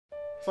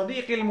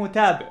صديقي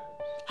المتابع،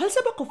 هل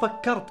سبق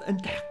وفكرت أن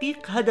تحقيق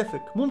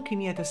هدفك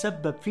ممكن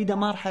يتسبب في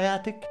دمار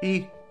حياتك؟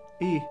 إيه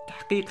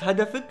تحقيق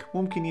هدفك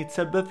ممكن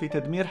يتسبب في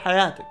تدمير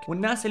حياتك،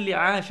 والناس اللي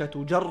عاشت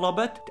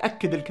وجربت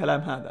تأكد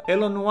الكلام هذا.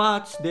 إيلون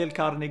واتس، ديل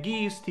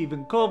كارنيجي،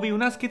 ستيفن كوفي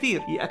وناس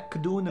كثير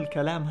يأكدون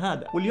الكلام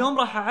هذا. واليوم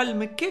راح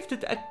أعلمك كيف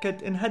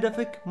تتأكد أن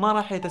هدفك ما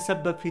راح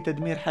يتسبب في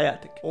تدمير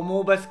حياتك.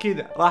 ومو بس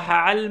كذا، راح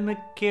أعلمك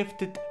كيف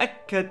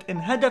تتأكد أن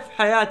هدف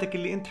حياتك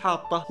اللي أنت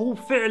حاطه هو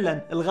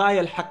فعلا الغاية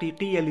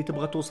الحقيقية اللي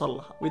تبغى توصل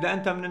لها. وإذا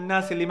أنت من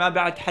الناس اللي ما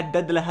بعد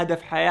حدد له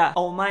هدف حياة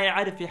أو ما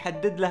يعرف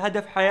يحدد له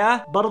هدف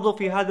حياة، برضو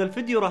في هذا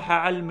الفيديو راح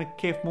أعلمك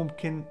كيف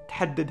ممكن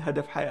تحدد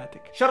هدف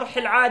حياتك. شرح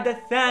العادة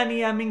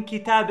الثانية من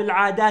كتاب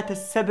العادات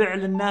السبع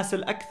للناس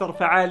الأكثر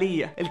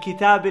فعالية،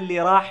 الكتاب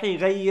اللي راح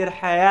يغير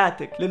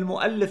حياتك،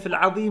 للمؤلف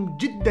العظيم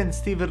جدا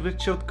ستيفن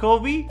ريتشارد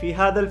كوفي. في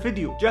هذا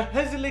الفيديو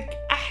جهز لك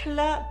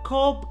أحلى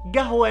كوب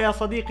قهوة يا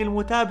صديقي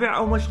المتابع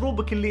أو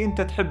مشروبك اللي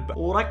أنت تحبه،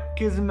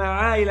 وركز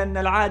معاي لأن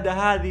العادة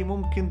هذه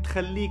ممكن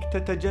تخليك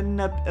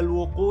تتجنب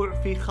الوقوع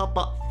في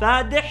خطأ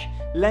فادح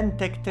لن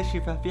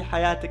تكتشفه في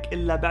حياتك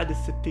إلا بعد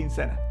 60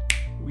 سنة.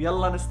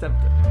 ويلا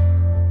نستمتع.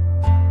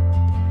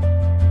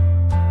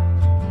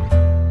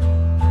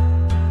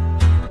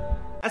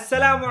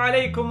 السلام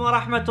عليكم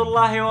ورحمة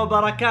الله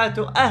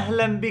وبركاته.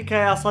 أهلا بك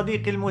يا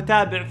صديقي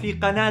المتابع في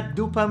قناة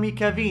دوبامي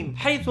كافين،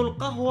 حيث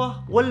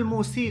القهوة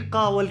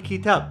والموسيقى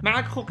والكتاب.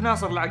 معك أخوك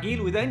ناصر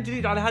العقيل، وإذا أنت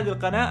جديد على هذه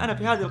القناة، أنا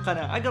في هذه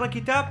القناة أقرأ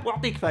كتاب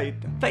وأعطيك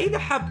فائدته، فإذا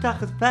حاب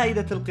تاخذ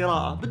فائدة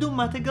القراءة بدون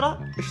ما تقرأ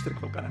اشترك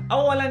في القناة.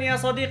 أولا يا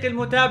صديقي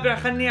المتابع،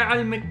 خلني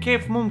أعلمك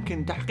كيف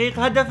ممكن تحقيق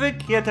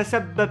هدفك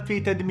يتسبب في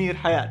تدمير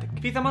حياتك.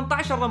 في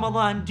 18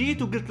 رمضان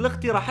جيت وقلت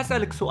لأختي راح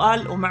أسألك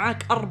سؤال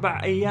ومعاك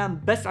 4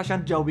 أيام بس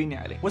عشان تجاوبيني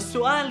عليه.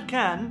 والسؤال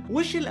كان: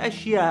 وش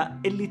الأشياء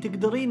اللي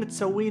تقدرين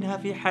تسوينها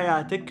في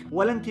حياتك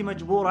ولا أنت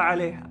مجبورة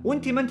عليها،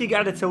 وأنت ما أنت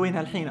قاعدة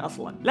تسوينها الحين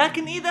أصلا،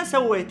 لكن إذا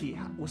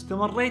سويتيها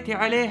واستمريتي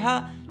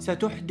عليها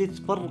ستحدث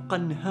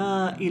فرقا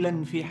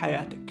هائلا في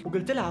حياتك.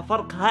 وقلت لها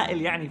فرق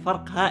هائل يعني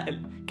فرق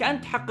هائل،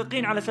 كأن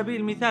تحققين على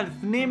سبيل المثال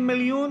 2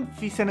 مليون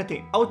في 2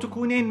 سنين، أو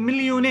تكونين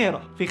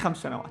مليونيرة في 5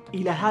 سنوات،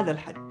 إلى هذا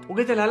الحد.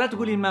 وقلت لها لا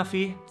تقولين ما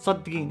فيه،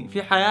 صدقيني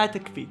في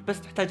حياتك فيه،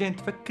 بس تحتاجين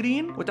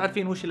تفكرين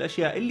وتعرفين وش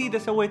الأشياء اللي إذا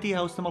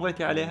سويتيها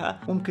واستمريتي عليها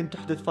ممكن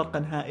تحدث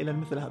فرقا هائلا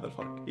مثل هذا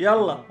الفرق.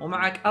 يلا،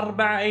 ومعك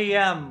 4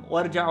 أيام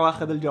وارجع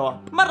واخذ الجواب.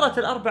 مرت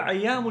ال4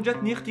 أيام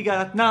وجتني أختي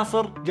قالت: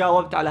 ناصر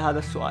جاوبت على هذا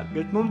السؤال.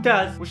 قلت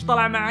ممتاز، وش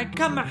طلع معك؟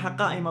 كان معها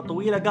قائمة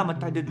طويلة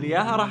قامت تعدد لي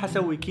إياها، راح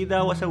أسوي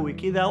كذا وأسوي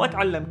كذا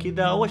وأتعلم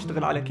كذا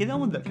وأشتغل على كذا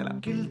ومن ذا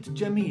الكلام. قلت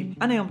جميل.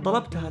 أنا يوم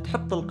طلبتها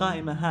تحط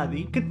القائمة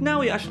هذه كنت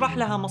ناوي أشرح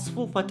لها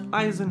مصفوفة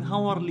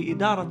ايزنهاور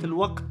لإدارة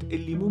الوقت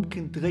اللي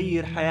ممكن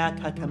تغير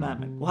حياتها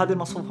تماما، وهذه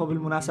المصفوفة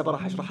بالمناسبة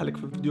راح أشرحها لك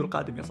في الفيديو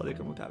القادم يا صديقي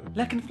المتابع.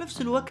 لكن في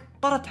نفس الوقت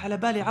طرت على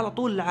بالي على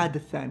طول العادة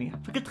الثانية،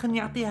 فقلت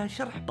خلني أعطيها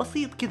شرح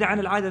بسيط كذا عن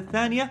العادة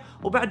الثانية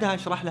وبعدها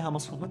أشرح لها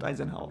مصفوفة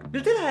ايزنهاور.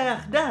 قلت لها يا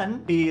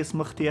أخدان،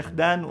 اسم أختي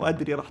أخدان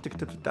وأدري راح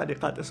تكتب في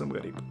التعليقات اسم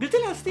غريب. قلت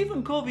لها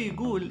ستيفن كوفي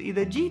يقول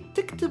إذا جيت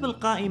تكتب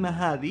القائمة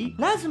هذه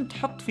لازم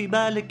تحط في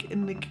بالك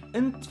إنك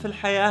أنت في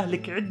الحياة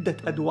لك عدة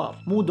أدوار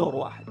مو دور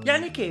واحد.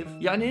 يعني كيف؟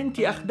 يعني أنت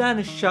أخدان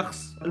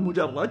الشخص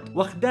المجرد،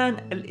 واخدان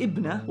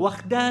الابنة،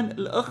 واخدان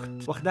الأخت،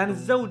 واخدان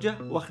الزوجة،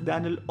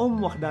 واخدان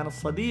الأم، واخدان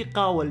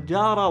الصديقة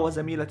والجارة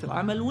وزميلة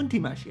العمل، وانت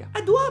ماشية.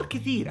 أدوار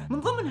كثيرة. من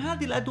ضمن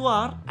هذه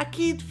الأدوار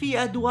أكيد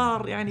في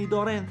أدوار يعني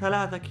 2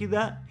 3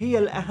 كذا هي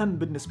الأهم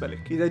بالنسبة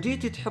لك. إذا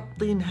جيتي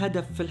تحطين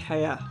هدف في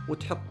الحياة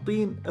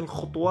وتحطين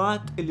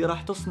الخطوات اللي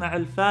راح تصنع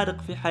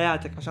الفارق في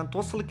حياتك عشان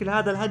توصلك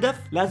لهذا الهدف،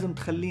 لازم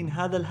تخلين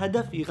هذا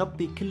الهدف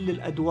يغطي كل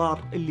الأدوار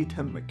اللي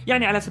تهمك.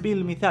 يعني على سبيل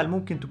المثال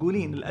ممكن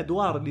تقولين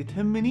الأدوار اللي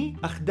تهمني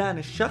أخدان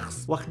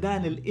الشخص،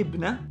 واخدان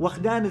الابنة،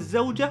 واخدان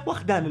الزوجة،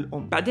 واخدان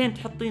الأم. بعدين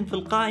تحطين في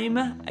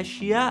القائمة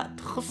أشياء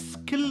تخص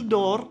كل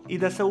دور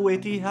إذا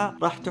سويتيها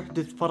راح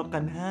تحدث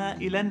فرقا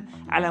هائلا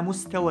على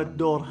مستوى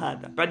الدور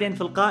هذا. بعدين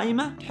في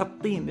القائمة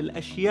تحطين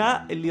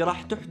الأشياء اللي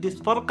راح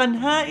تحدث فرقا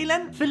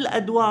هائلا في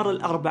الأدوار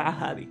ال4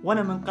 هذه.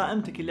 وأنا من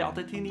قائمتك اللي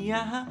أعطيتيني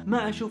إياها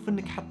ما أشوف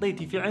أنك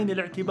حطيتي في عين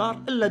الاعتبار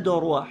إلا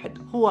دور واحد،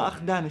 هو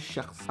أخدان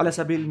الشخص. على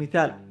سبيل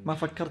المثال ما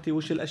فكرتي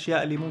وش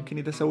الأشياء اللي ممكن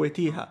إذا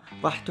سويتيها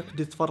راح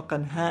تحدث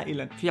فرقا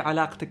هائلا في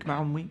علاقتك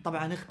مع أمي؟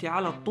 طبعا أختي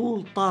على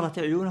طول طارت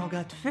عيونها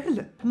وقالت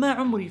فعلا ما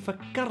عمري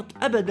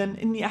فكرت أبدا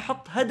أني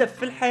أحط هدف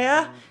في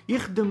الحياة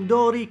يخدم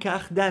دوري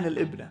كأخدان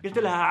الابنة. قلت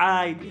لها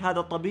عادي،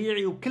 هذا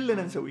طبيعي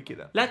وكلنا نسوي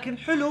كذا، لكن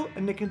حلو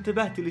أنك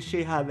انتبهتي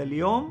للشيء هذا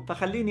اليوم،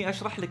 فخليني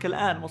أشرح لك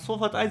الآن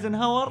مصفوفة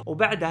ايزنهاور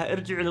وبعدها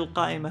ارجع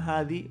للقائمة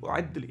هذه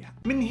وعدليها.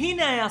 من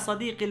هنا يا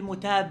صديقي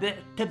المتابع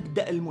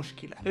تبدأ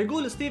المشكلة.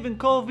 يقول ستيفن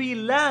كوفي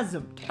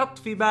لازم تحط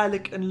في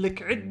بالك أن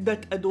لك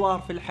عدة أدوار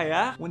في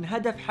الحياة، وأن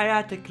هدف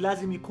حياتك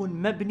لازم يكون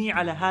مبني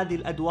على هذه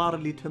الأدوار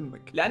اللي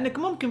تهمك. لأنك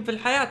ممكن في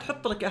الحياة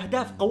تحط لك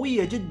أهداف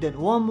قوية جدا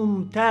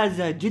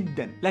وممتازة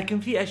جدا، لكن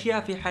في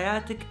أشياء في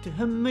حياتك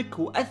تهمك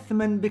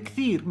وأثمن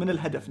بكثير من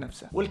الهدف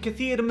نفسه.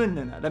 والكثير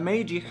مننا لما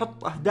يجي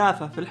يحط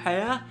أهدافه في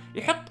الحياة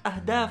يحط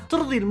أهداف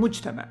ترضي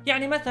المجتمع.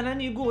 يعني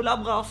مثلا يقول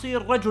أبغى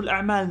أصير رجل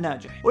أعمال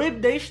ناجح،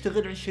 ويبدأ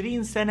يشتغل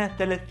 20 سنة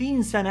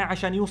 30 سنة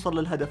عشان عشان يوصل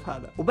للهدف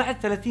هذا. وبعد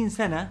 30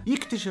 سنة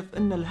يكتشف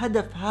ان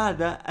الهدف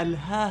هذا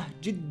ألهاه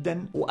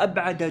جدا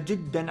وأبعده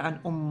جدا عن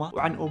أمه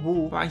وعن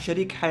أبوه وعن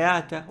شريك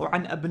حياته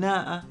وعن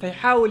أبنائه،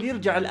 فيحاول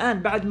يرجع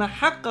الآن بعد ما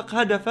حقق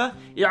هدفه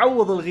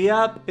يعوض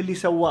الغياب اللي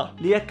سواه،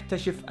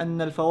 ليكتشف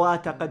أن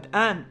الفوات قد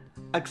آن،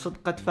 أقصد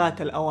قد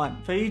فات الأوان.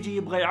 فيجي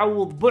يبغى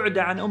يعوض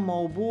بعده عن أمه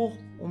وأبوه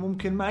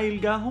وممكن ما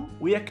يلقاهم،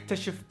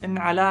 ويكتشف أن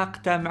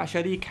علاقته مع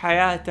شريك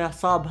حياته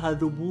صابها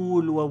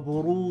ذبول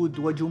وبرود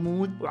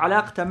وجمود،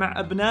 وعلاقته مع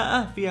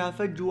أبنائه فيها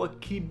فجوة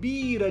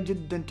كبيرة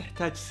جدا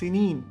تحتاج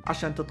سنين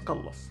عشان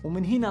تتقلص.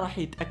 ومن هنا راح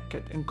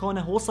يتأكد أن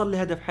كونه وصل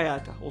لهدف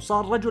حياته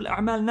وصار رجل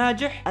أعمال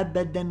ناجح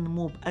أبدا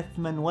مو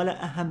بأثمن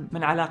ولا أهم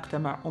من علاقته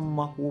مع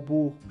أمه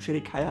وأبوه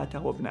وشريك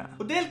حياته وأبنائه.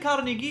 وديل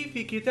كارنيجي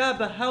في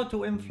كتابه How to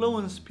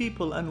Influence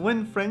People and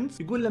Win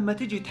Friends يقول لما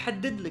تيجي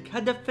تحدد لك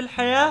هدف في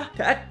الحياة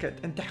تأكد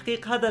أن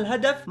تحقيق هذا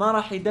الهدف ما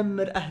راح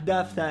يدمر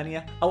أهداف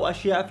ثانية أو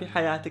أشياء في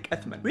حياتك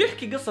أثمن.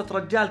 ويحكي قصة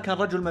رجال كان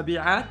رجل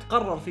مبيعات،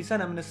 قرر في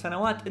سنة من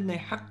السنوات إنه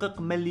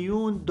يحقق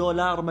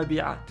 $1,000,000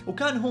 مبيعات،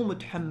 وكان هو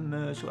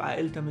متحمس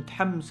وعائلته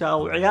متحمسة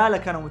وعياله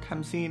كانوا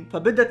متحمسين.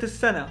 فبدت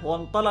السنة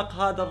وانطلق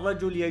هذا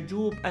الرجل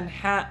يجوب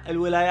أنحاء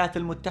الولايات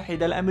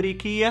المتحدة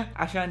الأمريكية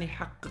عشان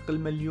يحقق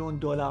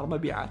 $1,000,000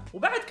 مبيعات.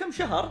 وبعد كم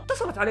شهر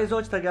اتصلت عليه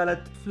زوجته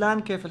قالت فلان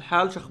كيف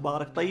الحال، شو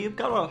أخبارك؟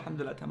 طيب. قال والله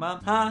الحمد لله تمام.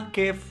 ها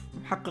كيف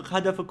محقق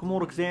هدفك،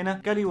 أمورك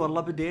زينة؟ قال لي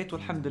والله بديت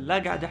والحمد لله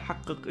قاعد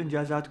أحقق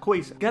إنجازات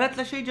كويسة. قالت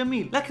له شيء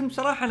جميل، لكن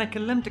بصراحة أنا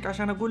كلمتك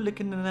عشان أقول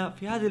لك إننا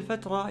في هذه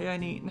الفترة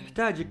يعني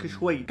نحتاجك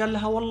شوي. قال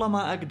لها والله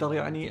ما أقدر،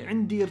 يعني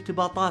عندي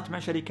ارتباطات مع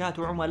شركات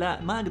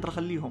وعملاء ما أقدر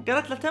أخليهم.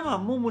 قالت له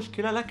تمام مو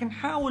مشكلة، لكن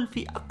حاول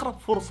في أقرب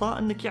فرصة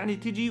إنك يعني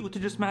تجي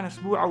وتجلس معنا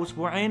أسبوع أو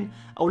أسبوعين،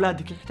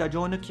 أولادك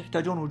يحتاجونك،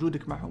 يحتاجون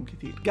وجودك معهم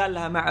كثير. قال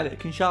لها ما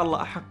عليك، إن شاء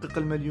الله أحقق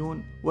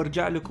 $1,000,000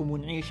 وارجع لكم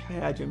ونعيش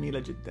حياة جميلة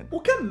جدا.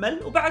 وكمل.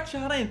 وبعد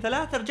شهرين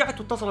ثلاثة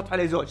رجعت واتصلت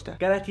عليه زوجته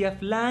قالت يا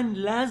فلان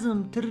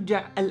لازم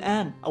ترجع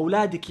الآن،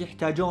 أولادك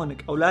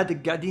يحتاجونك،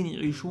 أولادك قاعدين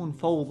يعيشون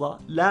فوضى،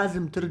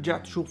 لازم ترجع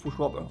تشوف وش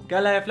وضعهم.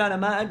 قال يا فلانة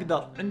ما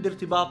أقدر، عندي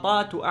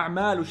ارتباطات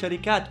وأعمال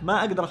وشركات ما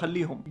أقدر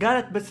أخليهم.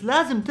 قالت بس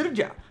لازم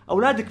ترجع،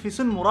 أولادك في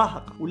سن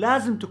مراهقة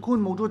ولازم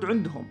تكون موجود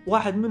عندهم،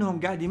 واحد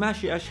منهم قاعد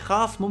يماشي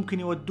أشخاص ممكن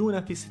يودونه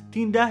في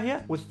 60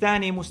 داهية،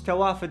 والثاني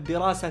مستواه في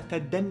الدراسة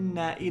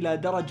تدنى إلى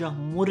درجة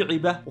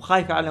مرعبة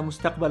وخايفة على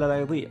مستقبله لا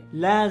يضيع،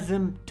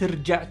 لازم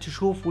ترجع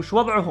تشوف وش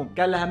وضعهم.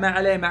 قال لها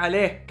ما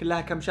عليه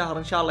كلها كم شهر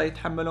إن شاء الله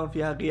يتحملون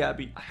فيها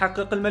غيابي،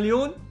 أحقق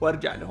 $1,000,000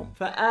 وارجع لهم.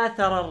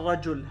 فآثر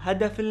الرجل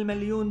هدف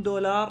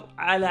 $1,000,000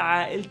 على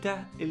عائلته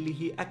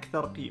اللي هي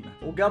أكثر قيمة.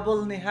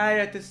 وقبل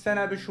نهاية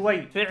السنة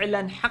بشوي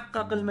فعلا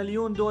حقق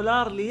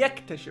 $1,000,000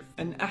 ليكتشف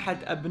أن أحد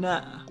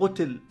أبنائه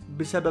قتل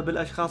بسبب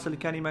الأشخاص اللي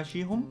كان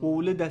يماشيهم،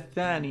 وولده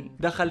الثاني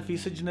دخل في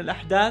سجن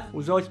الأحداث،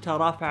 وزوجته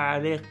رافع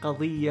عليه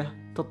قضية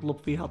تطلب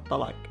فيها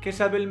الطلاق.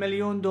 كسب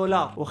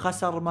 $1,000,000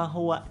 وخسر ما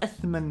هو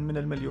أثمن من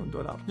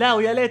 $1,000,000. لا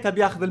ويا ليته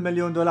بياخذ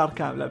 $1,000,000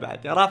 كاملة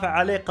بعد، رافع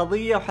عليه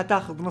قضية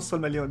وحتاخذ نص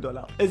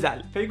 $1,000,000.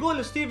 ازعل.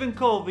 فيقول ستيفن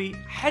كوفي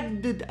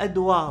حدد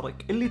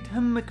أدوارك اللي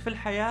تهمك في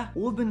الحياة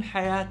وابن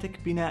حياتك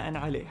بناء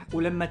عليها،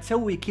 ولما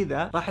تسوي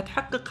كذا راح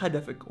تحقق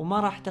هدفك وما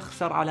راح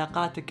تخسر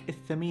علاقاتك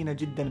الثمينة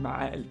جدا مع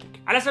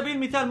عائلتك. على سبيل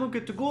المثال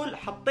ممكن تقول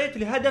حطيت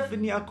لي هدف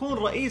اني اكون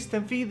رئيس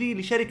تنفيذي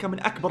لشركة من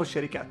أكبر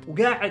الشركات،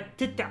 وقاعد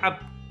تتعب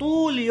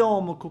طول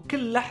يومك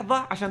وكل لحظة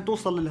عشان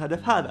توصل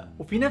للهدف هذا،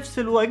 وفي نفس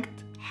الوقت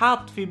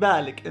حاط في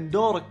بالك ان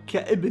دورك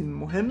كابن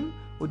مهم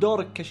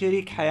ودورك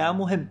كشريك حياة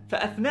مهم.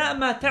 فأثناء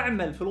ما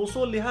تعمل في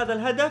الوصول لهذا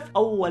الهدف،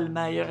 أول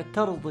ما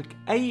يعترضك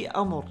أي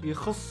أمر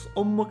يخص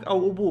أمك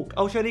أو أبوك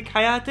أو شريك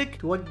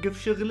حياتك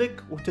توقف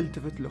شغلك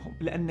وتلتفت لهم،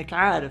 لأنك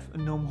عارف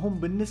أنهم هم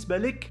بالنسبة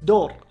لك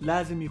دور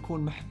لازم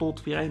يكون محطوط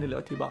في عين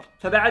الاعتبار.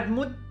 فبعد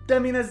مدة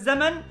من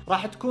الزمن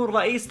راح تكون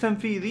رئيس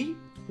تنفيذي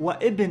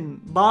وابن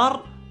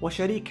بار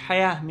وشريك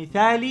حياة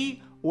مثالي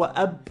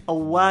وأب أو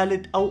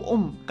والد أو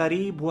أم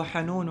قريب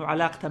وحنون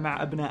وعلاقته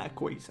مع أبنائه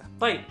كويسة.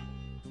 طيب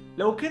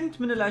لو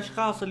كنت من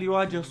الأشخاص اللي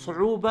يواجه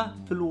صعوبة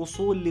في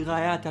الوصول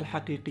لغاياته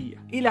الحقيقية،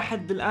 إلى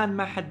حد الآن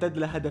ما حدد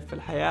له هدف في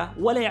الحياة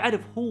ولا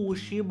يعرف هو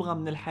وش يبغى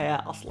من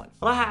الحياة أصلا،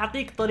 راح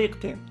أعطيك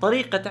طريقتين.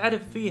 طريقة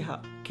تعرف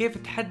فيها كيف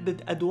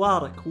تحدد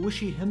أدوارك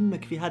وش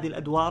يهمك في هذه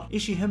الأدوار،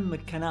 إيش يهمك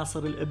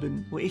كناصر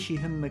الابن وإيش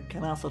يهمك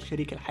كناصر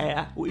شريك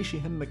الحياة وإيش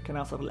يهمك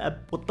كناصر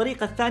الأب.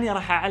 والطريقة الثانية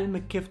راح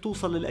أعلمك كيف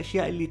توصل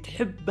للأشياء اللي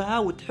تحبها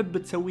وتحب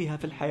تسويها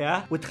في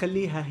الحياة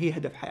وتخليها هي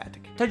هدف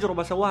حياتك.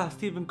 تجربة سواها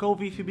ستيفن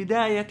كوفي في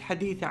بداية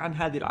حديثه عن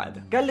هذه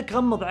العادة. قال لك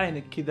غمض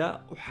عينك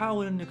كذا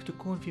وحاول أنك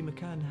تكون في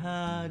مكان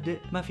هادئ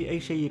ما في أي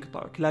شيء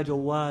يقطعك، لا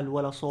جوال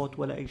ولا صوت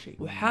ولا أي شيء،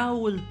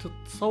 وحاول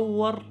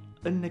تتصور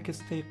أنك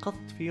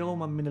استيقظت في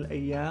يوم من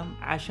الأيام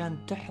عشان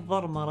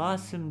تحضر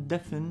مراسم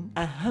دفن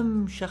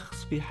أهم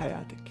شخص في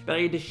حياتك.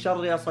 بعيد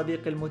الشر يا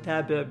صديقي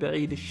المتابع،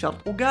 بعيد الشر.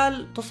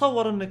 وقال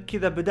تصور أنك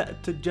كذا بدأت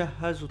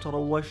تتجهز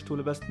وتروشت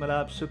ولبست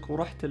ملابسك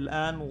ورحت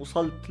الآن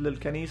ووصلت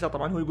للكنيسة.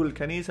 طبعا هو يقول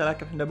الكنيسة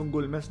لكن احنا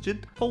بنقول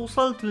المسجد.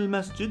 فوصلت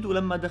للمسجد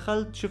ولما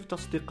دخلت شفت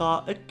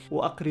أصدقائك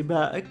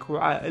وأقربائك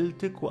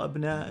وعائلتك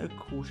وأبنائك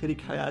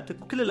وشريك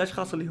حياتك وكل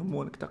الأشخاص اللي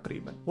يهمونك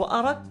تقريبا،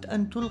 وأردت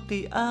أن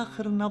تلقي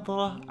آخر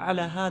نظرة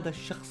على هذا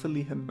الشخص اللي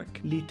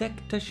يهمك،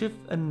 لتكتشف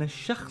أن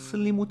الشخص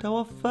اللي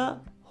متوفى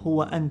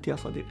هو أنت يا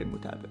صديقي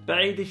المتابع.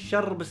 بعيد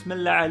الشر، بسم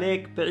الله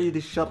عليك، بعيد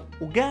الشر.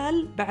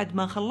 وقال بعد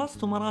ما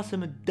خلصتوا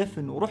مراسم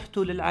الدفن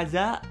ورحتوا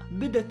للعزاء،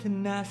 بدت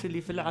الناس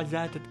اللي في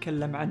العزاء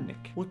تتكلم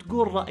عنك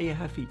وتقول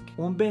رأيها فيك،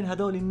 ومن بين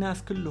هذول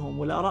الناس كلهم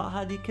والآراء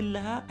هذه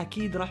كلها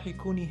أكيد راح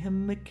يكون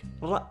يهمك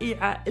رأي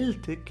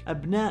عائلتك،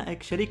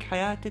 أبنائك، شريك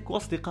حياتك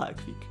وأصدقائك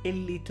فيك.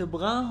 اللي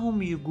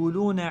تبغاهم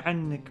يقولون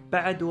عنك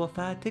بعد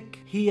وفاتك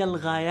هي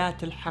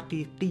الغايات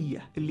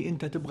الحقيقية اللي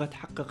أنت تبغى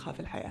تحققها في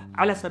الحياة.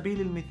 على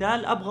سبيل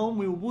المثال،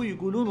 أبغى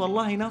يقولون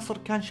والله ناصر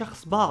كان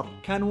شخص بار،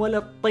 كان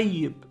ولد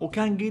طيب،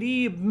 وكان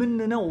قريب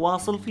مننا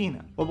وواصل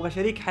فينا. وابغى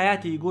شريك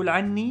حياتي يقول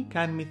عني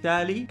كان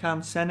مثالي،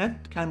 كان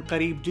سند، كان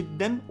قريب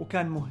جدا،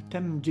 وكان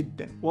مهتم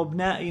جدا.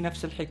 وابنائي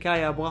نفس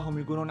الحكاية، ابغاهم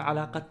يقولون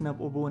علاقتنا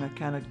بأبونا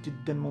كانت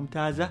جدا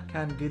ممتازة،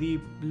 كان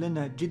قريب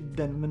لنا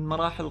جدا من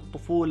مراحل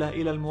الطفولة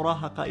إلى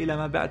المراهقة إلى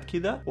ما بعد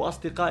كذا.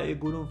 وأصدقائي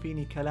يقولون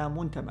فيني كلام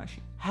وانت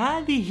ماشي.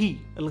 هذه هي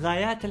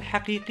الغايات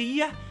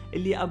الحقيقية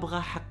اللي أبغى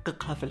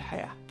أحققها في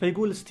الحياة.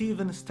 فيقول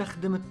ستيفن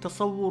استخدم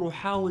التصور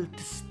وحاول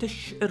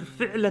تستشعر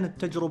فعلا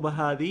التجربة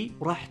هذه،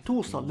 وراح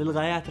توصل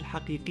للغايات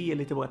الحقيقية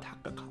اللي تبغى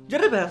تحققها.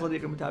 جربها يا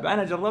صديقي المتابع،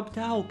 أنا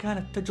جربتها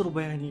وكانت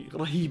تجربة يعني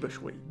رهيبة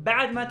شوي.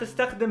 بعد ما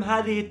تستخدم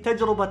هذه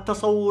التجربة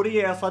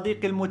التصورية يا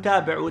صديقي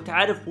المتابع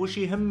وتعرف وش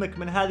يهمك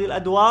من هذه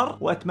الأدوار،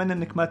 وأتمنى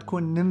أنك ما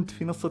تكون نمت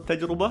في نص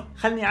التجربة،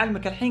 خلني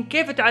أعلمك الحين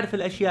كيف تعرف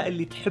الأشياء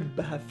اللي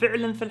تحبها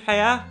فعلا في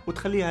الحياة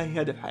وتخليها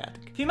هي هدف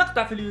حياتك. في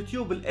مقطع في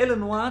اليوتيوب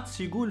إيلون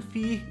واتس يقول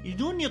فيه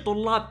يجوني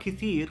طلاب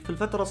كثير في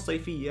الفترة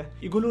الصيفية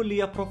يقولون لي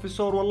يا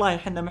بروفيسور والله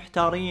حنا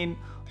محتارين،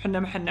 وحنا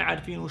ما حنا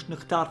عارفين وش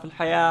نختار في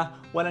الحياة،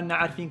 ولا لنا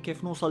عارفين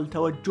كيف نوصل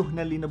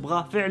لتوجهنا اللي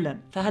نبغاه فعلا،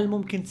 فهل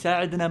ممكن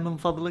تساعدنا من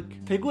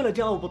فضلك؟ فيقول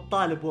أجاوب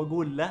الطالب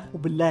وأقول له،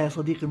 وبالله يا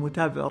صديقي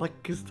المتابع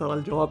ركز ترى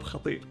الجواب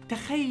خطير،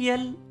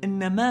 تخيل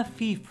إن ما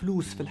في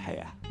فلوس في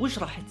الحياة، وش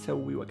راح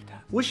تسوي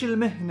وقتها؟ وش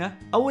المهنة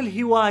أو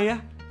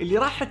الهواية اللي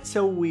راح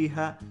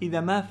تسويها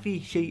إذا ما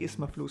فيه شيء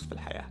اسمه فلوس في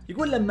الحياة؟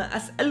 يقول لما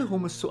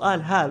أسألهم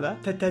السؤال هذا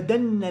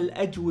تتدنى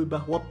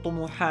الأجوبة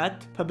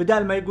والطموحات،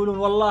 فبدال ما يقولون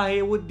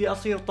والله ودي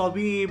أصير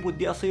طبيب،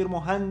 ودي أصير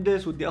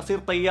مهندس، ودي أصير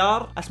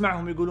طيار،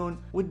 أسمعهم يقولون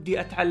ودي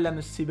أتعلم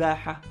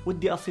السباحة،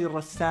 ودي أصير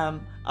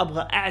رسام،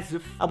 أبغى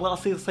أعزف، أبغى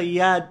أصير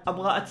صياد،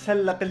 أبغى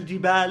أتسلق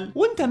الجبال،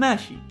 وانت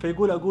ماشي.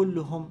 فيقول أقول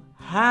لهم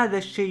هذا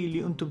الشيء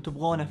اللي أنتم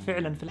تبغونه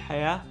فعلا في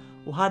الحياة،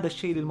 وهذا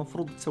الشيء اللي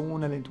المفروض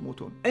تسوونه لين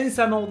تموتون.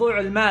 انسى موضوع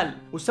المال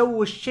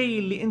وسوي الشيء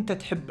اللي انت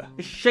تحبه،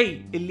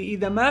 الشيء اللي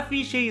اذا ما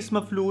في شيء اسمه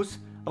فلوس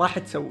راح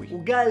تسويه.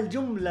 وقال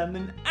جملة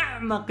من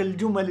أعمق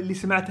الجمل اللي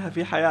سمعتها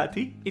في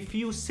حياتي: If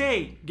you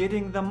say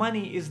getting the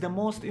money is the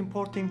most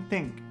important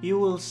thing, you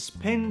will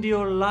spend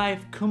your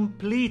life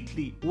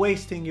completely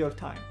wasting your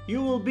time.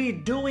 You will be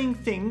doing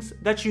things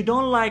that you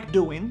don't like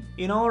doing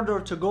in order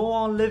to go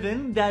on living,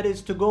 that is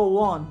to go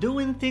on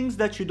doing things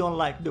that you don't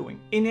like doing.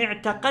 إن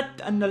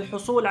اعتقدت أن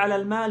الحصول على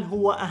المال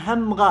هو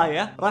أهم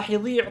غاية، راح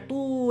يضيع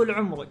طول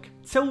عمرك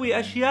تسوي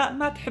أشياء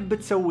ما تحب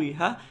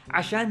تسويها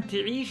عشان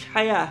تعيش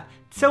حياة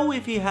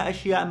تسوي فيها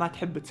أشياء ما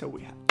تحب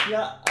تسويها.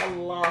 يا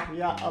الله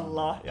يا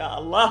الله يا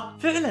الله،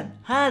 فعلا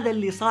هذا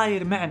اللي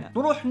صاير معنا.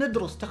 نروح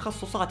ندرس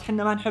تخصصات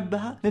حنا ما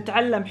نحبها،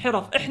 نتعلم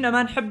حرف احنا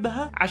ما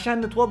نحبها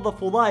عشان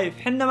نتوظف وظائف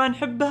حنا ما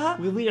نحبها،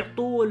 ويضيع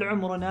طول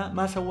عمرنا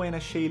ما سوينا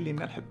الشيء اللي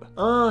نحبه.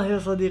 يا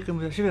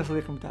صديقي، شوف يا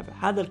صديقي المتابع،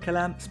 هذا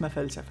الكلام اسمه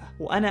فلسفة،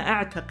 وأنا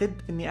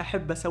أعتقد أني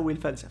أحب أسوي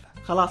الفلسفة.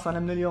 خلاص أنا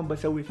من اليوم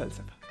بسوي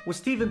فلسفة.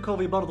 وستيفن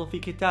كوفي برضو في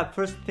كتاب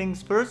First Things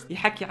First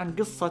يحكي عن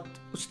قصة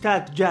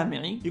أستاذ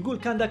جامعي، يقول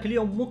كان ذاك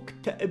اليوم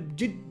مكتئب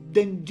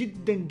جدا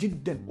جدا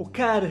جدا،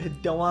 وكاره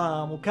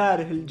الدوام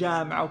وكاره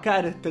الجامعة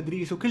وكاره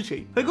التدريس وكل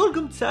شيء. فيقول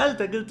قمت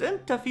سألته، قلت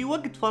أنت في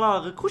وقت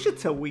فراغك وش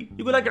تسوي؟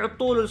 يقول أقعد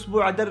طول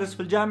الأسبوع أدرس في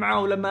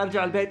الجامعة، ولما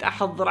أرجع البيت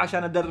أحضر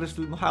عشان أدرس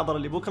المحاضرة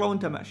اللي بكرة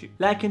وأنت ماشي،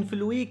 لكن في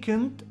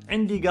الويكند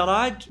عندي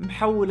جراج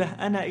محوله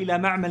أنا إلى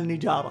معمل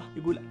نجارة.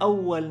 يقول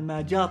أول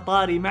ما جاء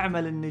طاري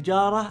معمل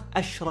النجارة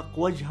أشرق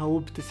وجهه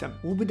وابتسم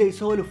وبدأ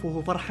يسولف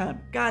وهو فرحان.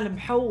 قال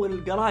محول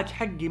الجراج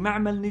حقي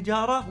معمل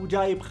نجارة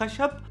وجايب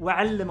خشب،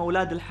 وعلم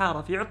أولاد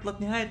الحارة في عطلة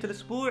نهاية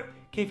الأسبوع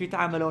كيف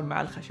يتعاملون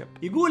مع الخشب.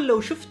 يقول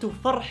لو شفتوا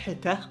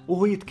فرحته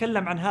وهو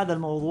يتكلم عن هذا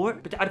الموضوع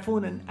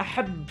بتعرفون أن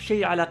أحب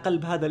شيء على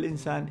قلب هذا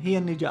الإنسان هي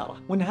النجارة،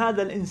 وأن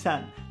هذا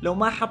الإنسان لو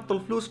ما حط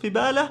الفلوس في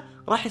باله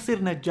راح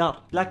يصير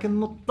نجار، لكن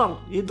مضطر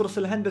يدرس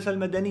الهندسة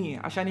المدنية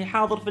عشان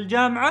يحاضر في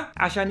الجامعة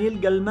عشان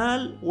يلقى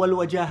المال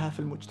والوجاهة في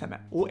المجتمع.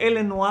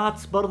 وإيلون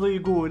واتس برضو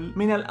يقول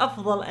من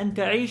الأفضل أن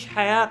تعيش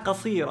حياة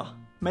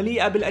قصيرة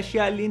مليئة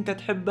بالأشياء اللي أنت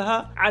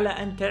تحبها على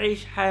أن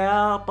تعيش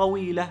حياة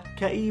طويلة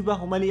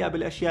كئيبة ومليئة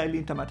بالأشياء اللي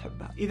أنت ما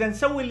تحبها. إذا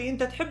سوي اللي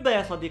أنت تحبه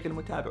يا صديقي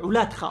المتابع،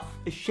 ولا تخاف.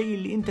 الشيء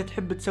اللي أنت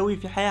تحب تسويه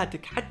في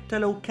حياتك حتى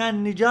لو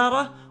كان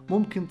نجارة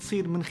ممكن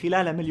تصير من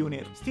خلاله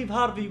مليونير. ستيف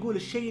هارفي يقول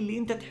الشيء اللي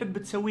أنت تحب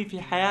تسويه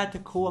في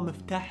حياتك هو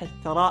مفتاح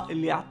الثراء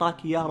اللي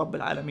أعطاك إياه رب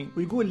العالمين.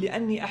 ويقول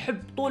لأني أحب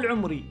طول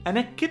عمري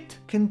أنكت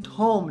كنت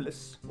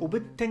هوملس،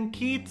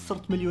 وبالتنكيت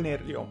صرت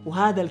مليونير اليوم.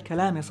 وهذا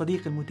الكلام يا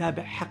صديقي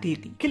المتابع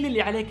حقيقي. كل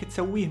اللي عليك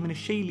تسويه تسويه من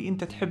الشيء اللي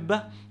انت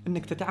تحبه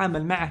انك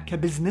تتعامل معه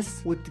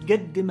كبزنس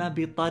وتقدمه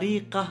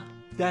بطريقة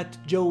ذات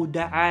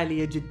جودة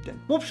عالية جدا.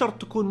 مو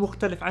بشرط تكون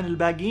مختلف عن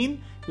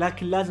الباقين،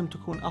 لكن لازم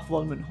تكون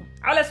أفضل منهم.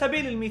 على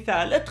سبيل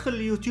المثال ادخل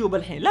اليوتيوب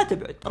الحين، لا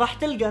تبعد، راح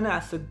تلقى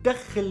ناس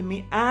تدخل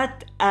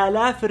مئات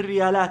آلاف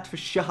الريالات في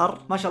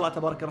الشهر، ما شاء الله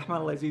تبارك الرحمن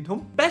الله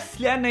يزيدهم،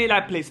 بس لأنه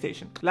يلعب بلاي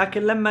ستيشن.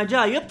 لكن لما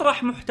جاء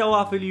يطرح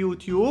محتواه في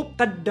اليوتيوب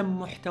قدم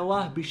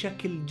محتواه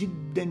بشكل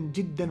جدا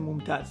جدا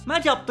ممتاز، ما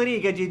جاء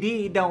بطريقة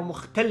جديدة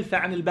ومختلفة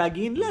عن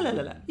الباقين، لا لا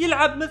لا لا،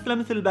 يلعب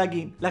مثل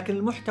الباقين، لكن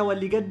المحتوى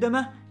اللي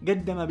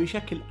قدمه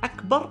بشكل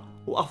أكبر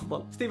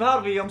وافضل. ستيف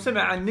هارفي يوم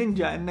سمع عن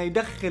نينجا انه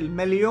يدخل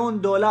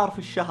 $1,000,000 في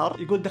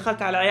الشهر، يقول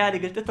دخلت على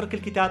عيالي قلت اترك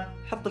الكتاب،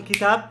 حط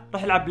الكتاب،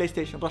 روح العب بلاي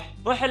ستيشن،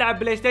 روح العب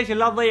بلاي ستيشن،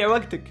 لا تضيع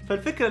وقتك.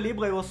 فالفكره اللي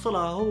يبغى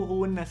يوصلها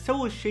هو انه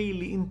سوي الشيء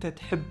اللي انت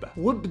تحبه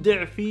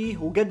وابدع فيه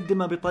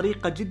وقدمه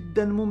بطريقه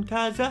جدا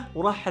ممتازه،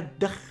 وراح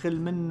تدخل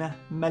منه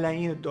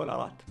ملايين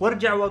الدولارات.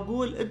 وارجع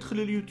واقول ادخل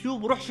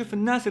اليوتيوب وروح شوف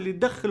الناس اللي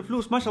تدخل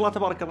فلوس ما شاء الله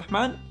تبارك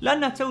الرحمن،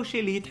 لانها تسوي الشيء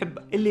اللي هي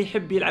تحبه. اللي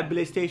يحب يلعب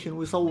بلاي ستيشن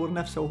ويصور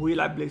نفسه وهو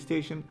يلعب بلاي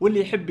ستيشن،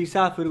 واللي يحب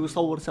يسافر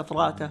ويصور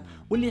سفراته،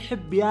 واللي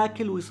يحب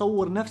ياكل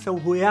ويصور نفسه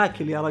وهو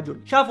ياكل. يا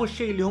رجل شافوا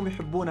الشيء اللي هم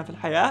يحبونه في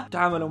الحياة،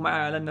 تعاملوا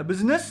معه على انه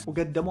بزنس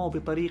وقدموه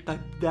بطريقة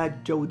ذات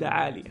جودة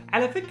عالية.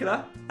 على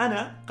فكرة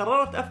انا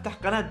قررت افتح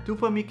قناة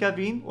دوبامي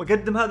كافين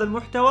واقدم هذا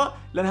المحتوى،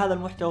 لان هذا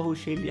المحتوى هو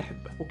الشيء اللي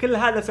احبه، وكل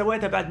هذا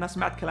سويته بعد ما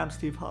سمعت كلام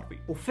ستيف هارفي.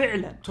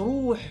 وفعلا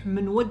تروح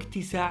من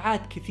وقتي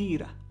ساعات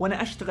كثيرة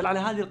وانا اشتغل على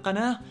هذه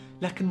القناة،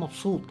 لكن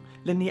مبسوط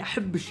لاني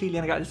احب الشيء اللي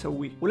انا قاعد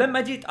اسويه.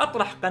 ولما جيت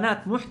اطرح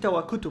قناة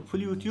محتوى كتب في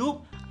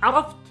اليوتيوب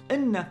عرفت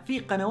ان في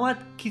قنوات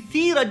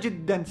كثيرة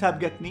جدا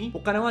سابقتني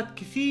وقنوات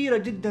كثيرة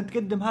جدا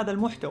تقدم هذا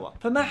المحتوى،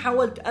 فما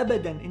حاولت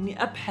ابدا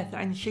اني ابحث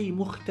عن شيء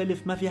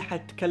مختلف ما في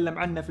احد يتكلم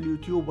عنه في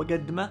اليوتيوب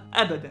واقدمه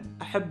ابدا.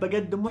 احب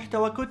اقدم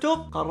محتوى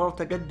كتب،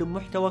 قررت اقدم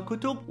محتوى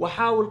كتب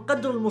واحاول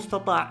قدر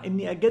المستطاع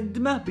اني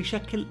اقدمه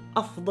بشكل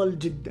افضل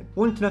جدا.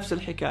 وانت نفس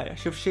الحكاية،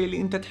 شوف الشيء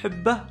اللي انت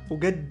تحبه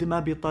وقدمه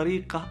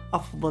بطريقة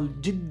افضل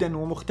جدا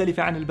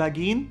ومختلفة عن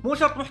الباقيين. مو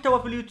شرط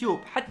محتوى في اليوتيوب،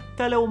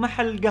 حتى لو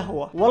محل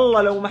قهوة،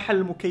 والله لو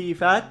محل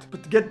مكيفات،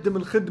 بتقدم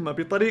الخدمة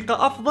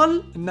بطريقة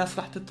أفضل، الناس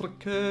راح تترك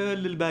كل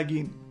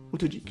الباقين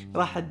وتجيك،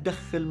 راح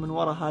تدخل من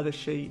وراء هذا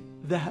الشيء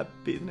ذهب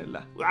بإذن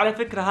الله. وعلى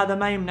فكرة هذا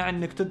ما يمنع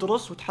أنك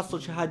تدرس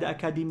وتحصل شهادة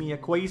أكاديمية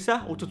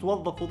كويسة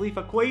وتتوظف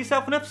وظيفة كويسة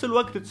وفي نفس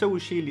الوقت تسوي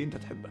الشيء اللي أنت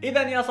تحبه.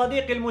 إذن يا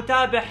صديقي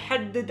المتابع،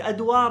 حدد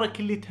أدوارك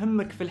اللي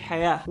تهمك في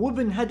الحياة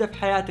وبن هدف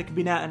حياتك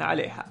بناء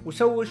عليها،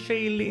 وسوي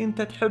الشيء اللي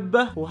أنت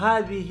تحبه.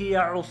 وهذه هي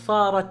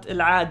عصارة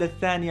العادة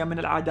الثانية من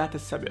العادات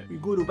السبع.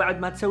 يقولوا بعد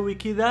ما تسوي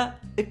كذا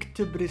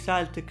اكتب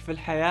رسالتك في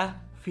الحياة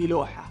في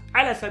لوحة.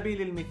 على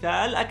سبيل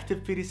المثال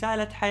أكتب في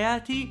رسالة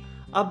حياتي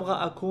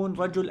أبغى أكون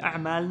رجل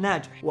أعمال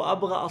ناجح،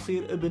 وأبغى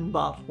أصير ابن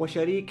بار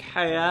وشريك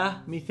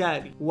حياة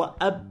مثالي،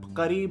 وأب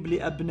قريب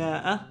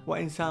لأبنائه،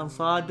 وإنسان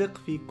صادق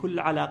في كل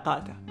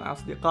علاقاته مع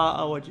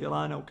أصدقائه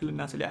وجيرانه وكل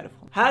الناس اللي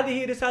يعرفهم.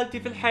 هذه رسالتي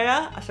في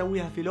الحياة،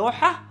 أسويها في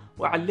لوحة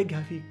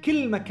وأعلقها في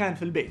كل مكان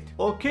في البيت،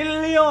 وكل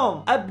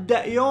يوم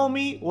أبدأ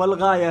يومي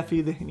والغاية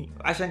في ذهني.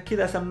 عشان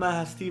كذا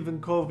سماها ستيفن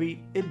كوفي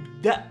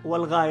ابدأ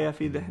والغاية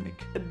في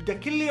ذهنك. ابدأ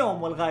كل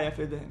يوم والغاية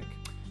في ذهنك،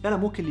 لا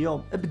مو كل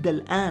يوم، ابدأ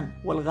الآن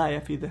والغاية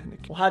في ذهنك.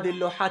 وهذه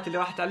اللوحات اللي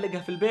راح تعلقها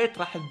في البيت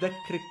راح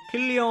تذكرك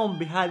كل يوم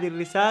بهذه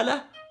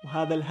الرسالة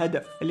وهذا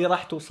الهدف اللي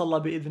راح توصل له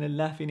بإذن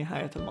الله في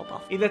نهاية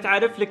المطاف. إذا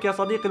تعرف لك يا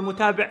صديقي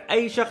المتابع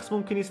أي شخص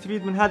ممكن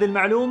يستفيد من هذه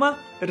المعلومة،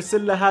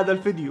 ارسل له هذا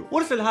الفيديو،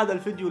 وارسل هذا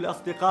الفيديو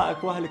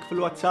لأصدقائك وأهلك في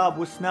الواتساب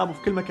والسناب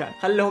وفي كل مكان،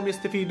 خلهم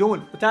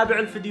يستفيدون. وتابع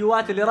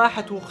الفيديوهات اللي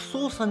راحت،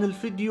 وخصوصا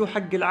الفيديو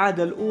حق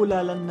العادة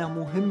الأولى لأنه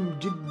مهم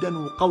جدا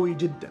وقوي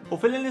جدا.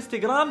 وفي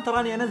الانستغرام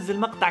تراني أنزل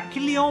مقطع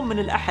كل يوم من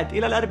الأحد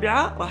إلى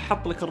الأربعاء، راح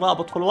أحط لك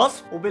الرابط في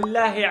الوصف.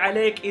 وبالله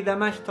عليك إذا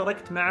ما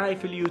اشتركت معاي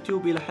في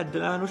اليوتيوب إلى حد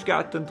الآن وش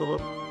قاعد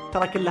تنتظر؟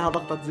 ترى كلها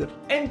ضغطة زر.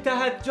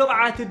 انتهت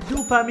جرعة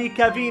الدوبامي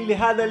كافين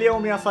لهذا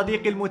اليوم يا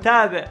صديقي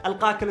المتابع،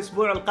 ألقاك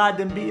الأسبوع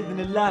القادم بإذن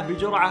الله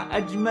بجرعة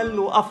أجمل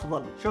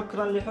وأفضل.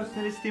 شكرا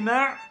لحسن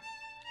الاستماع،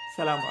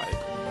 سلام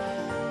عليكم.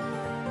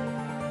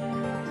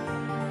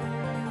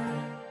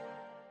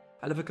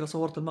 على فكرة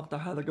صورت المقطع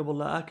هذا قبل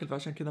لا آكل،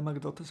 فعشان كذا ما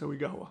قدرت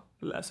أسوي قهوة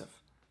للأسف.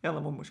 يلا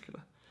مو مشكلة،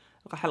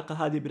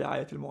 الحلقة هذه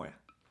برعاية الموية.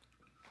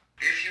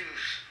 If you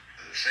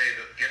say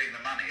that getting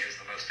the money is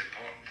the most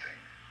important thing,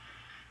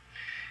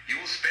 you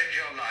will spend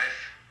your life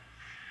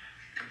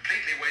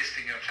completely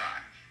wasting your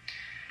time.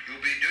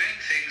 You'll be doing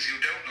things you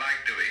don't like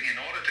doing in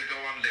order to go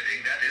on living,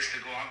 that is, to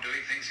go on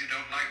doing things you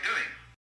don't like doing.